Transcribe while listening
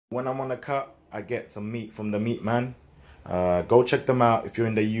When I'm on a cut, I get some meat from the Meat Man. Go check them out if you're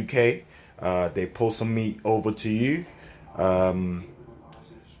in the UK. They post some meat over to you.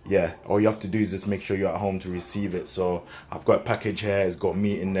 Yeah, all you have to do is just make sure you're at home to receive it. So I've got a package here, it's got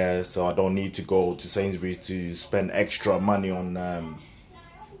meat in there, so I don't need to go to Sainsbury's to spend extra money on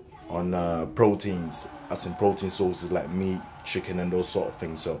proteins, as in protein sources like meat, chicken, and those sort of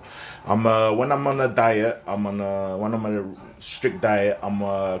things. So I'm when I'm on a diet, when I'm on a strict diet, I'm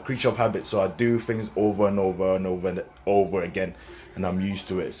a creature of habit, so I do things over and over and over and over again, and I'm used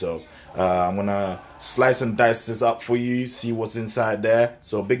to it. So I'm gonna slice and dice this up for you, see what's inside there.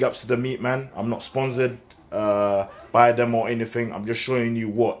 So big ups to the Meat Man. I'm not sponsored by them or anything. I'm just showing you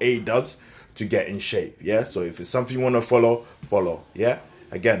what A does to get in shape. Yeah, so if it's something you want to follow. Yeah,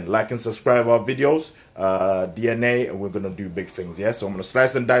 again, like and subscribe our videos, DNA, and we're gonna do big things. Yeah, so I'm gonna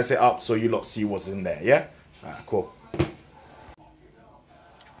slice and dice it up so you lot see what's in there. Yeah, alright, cool.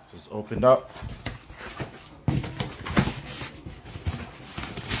 Just opened up.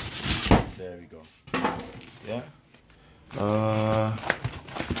 There we go. Yeah.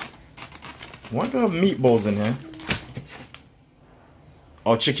 What are meatballs in here?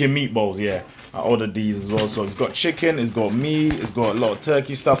 Oh, chicken meatballs, yeah. I ordered these as well. So it's got chicken, it's got meat, it's got a lot of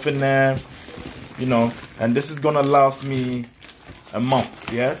turkey stuff in there, you know. And this is gonna last me a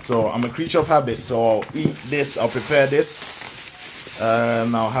month, yeah. So I'm a creature of habit, so I'll eat this, I'll prepare this,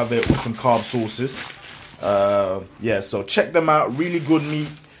 and I'll have it with some carb sauces. Yeah, so check them out. Really good meat.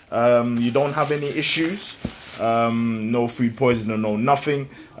 You don't have any issues. No food poisoning, no nothing.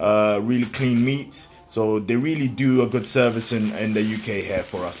 Really clean meats. So they really do a good service in the UK here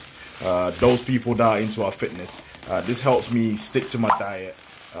for us. Those people that are into our fitness. This helps me stick to my diet,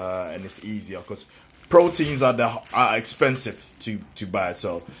 and it's easier because proteins are expensive to buy.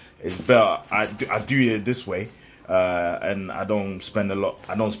 So it's better. I do it this way. And I don't spend a lot.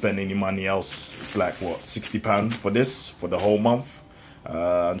 I don't spend any money else. It's like what, £60 for this for the whole month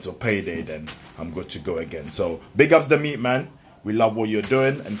until payday. Then I'm good to go again. So big ups the Meat Man. We love what you're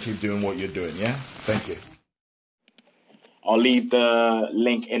doing and keep doing what you're doing. Yeah, thank you. I'll leave the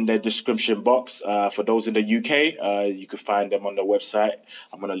link in the description box. For those in the UK, you can find them on the website.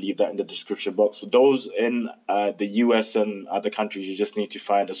 I'm gonna leave that in the description box. For those in the US and other countries, you just need to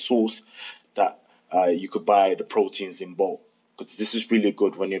find a source that you could buy the proteins in bulk, because this is really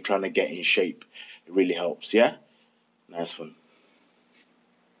good when you're trying to get in shape. It really helps. Yeah, nice one.